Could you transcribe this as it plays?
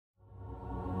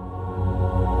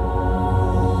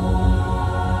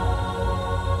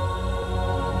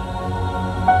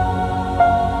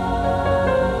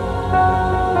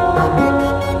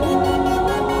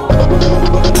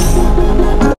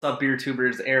up, beer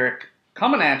tubers? Eric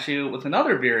coming at you with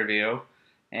another beer review,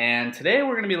 and today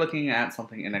we're going to be looking at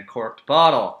something in a corked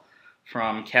bottle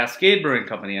from Cascade Brewing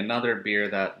Company, another beer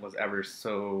that was ever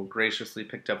so graciously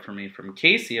picked up for me from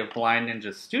Casey of Blind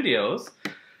Ninja Studios.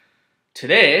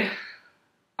 Today,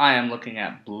 I am looking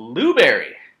at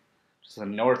Blueberry, which is a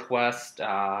Northwest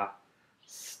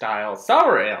style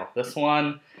sour ale. This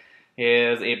one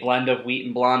is a blend of wheat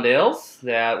and blonde ales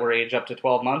that were aged up to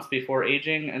 12 months before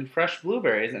aging in fresh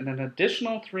blueberries and an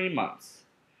additional 3 months.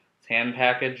 It's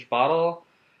hand-packaged bottle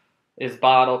is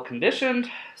bottle conditioned.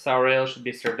 Sour ale should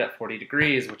be served at 40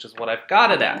 degrees, which is what I've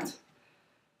got it at.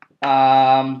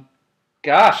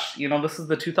 Gosh, this is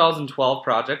the 2012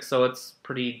 project, so it's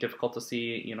pretty difficult to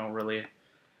see, really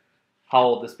how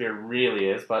old this beer really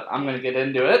is, but I'm going to get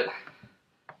into it.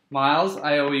 Miles,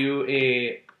 I owe you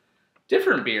a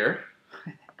different beer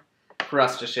for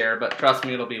us to share, but trust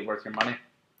me, it'll be worth your money.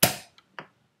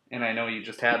 And I know you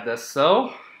just had this,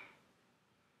 so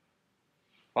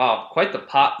wow, quite the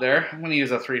pop there. I'm going to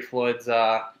use a Three Floyds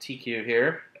TQ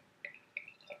here.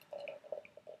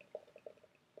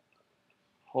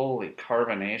 Holy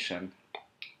carbonation.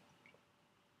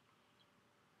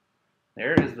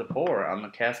 There is the pour on the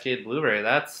Cascade Blueberry.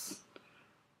 That's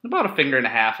about a finger and a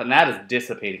half, and that is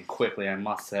dissipating quickly, I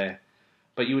must say.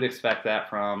 But you would expect that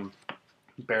from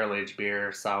barrel-aged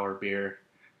beer, sour beer,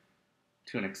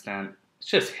 to an extent. It's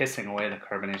just hissing away the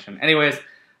carbonation. Anyways,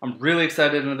 I'm really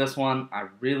excited into this one. I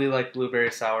really like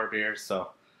blueberry sour beer,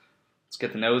 so let's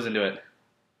get the nose into it.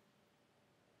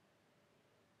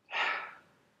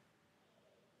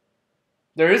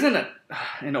 There isn't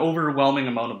an overwhelming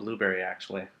amount of blueberry,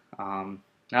 actually.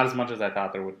 Not as much as I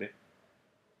thought there would be.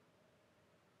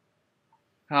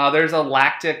 There's a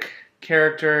lactic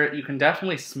character. You can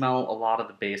definitely smell a lot of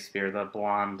the base beer, the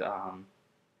blonde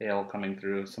ale coming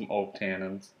through, some oak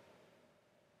tannins.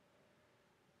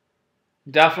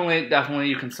 Definitely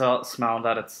you can smell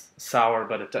that it's sour,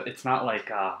 but it's not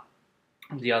like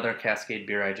the other Cascade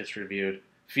beer I just reviewed,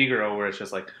 Figaro, where it's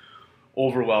just like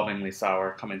overwhelmingly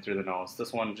sour coming through the nose.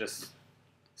 This one just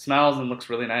smells and looks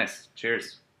really nice.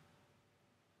 Cheers.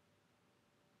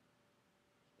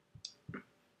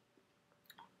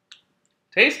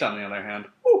 Taste, on the other hand,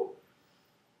 whew.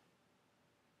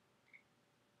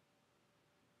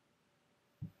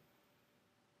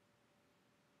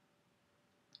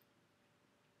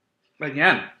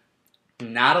 Again,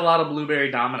 not a lot of blueberry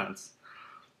dominance.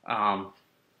 There's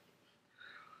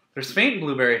faint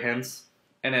blueberry hints,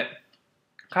 and it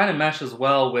kind of meshes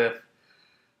well with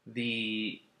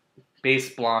the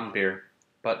base blonde beer,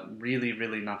 but really,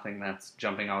 really nothing that's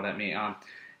jumping out at me.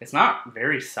 It's not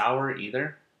very sour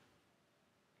either.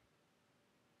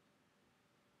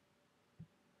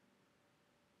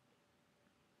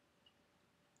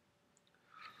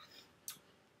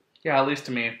 Yeah, at least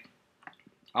to me.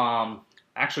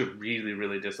 Actually really,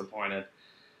 really disappointed.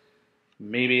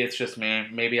 Maybe it's just me.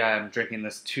 Maybe I'm drinking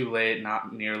this too late,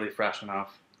 not nearly fresh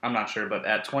enough. I'm not sure, but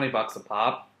at 20 bucks a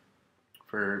pop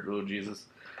for, oh Jesus,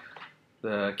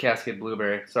 the Cascade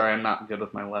Blueberry. Sorry, I'm not good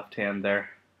with my left hand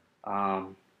there.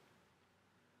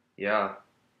 Yeah,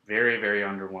 very, very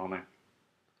underwhelming.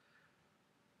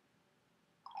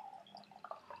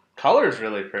 Color's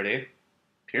really pretty.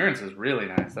 Appearance is really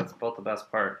nice. That's about the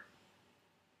best part.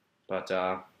 But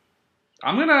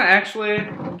I'm going to actually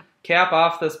cap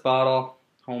off this bottle,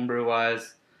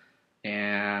 homebrew-wise,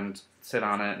 and sit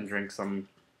on it and drink some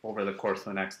over the course of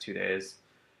the next 2 days.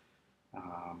 It's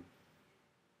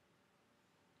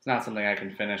not something I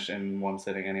can finish in one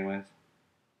sitting anyways.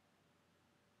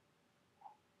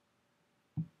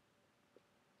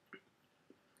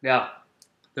 Yeah,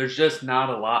 there's just not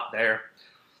a lot there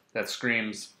that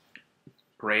screams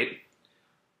great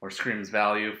or screams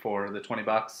value for the 20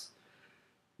 bucks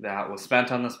that was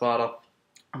spent on this bottle.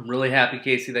 I'm really happy,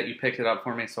 Casey, that you picked it up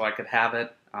for me so I could have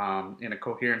it in a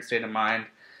coherent state of mind.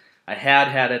 I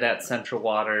had it at Central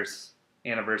Water's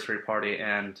anniversary party,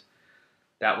 and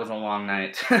that was a long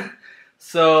night.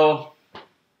 So,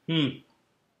 It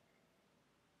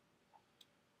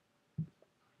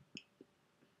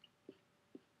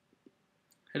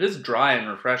is dry and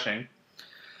refreshing,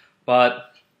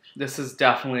 but this is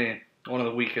definitely one of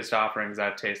the weakest offerings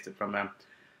I've tasted from them.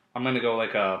 I'm going to go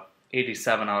like a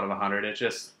 87 out of 100. It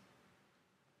just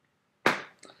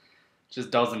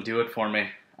doesn't do it for me.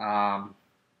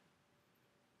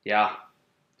 Yeah.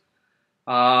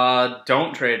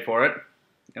 Don't trade for it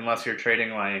unless you're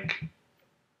trading like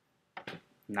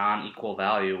non-equal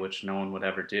value, which no one would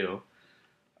ever do.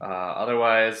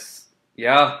 Otherwise,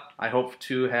 yeah, I hope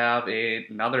to have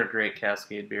another great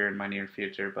Cascade beer in my near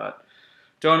future, but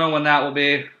don't know when that will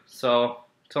be. So,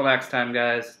 till next time,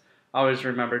 guys. always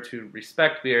remember to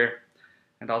respect beer,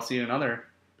 and I'll see you in another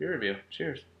beer review.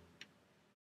 Cheers.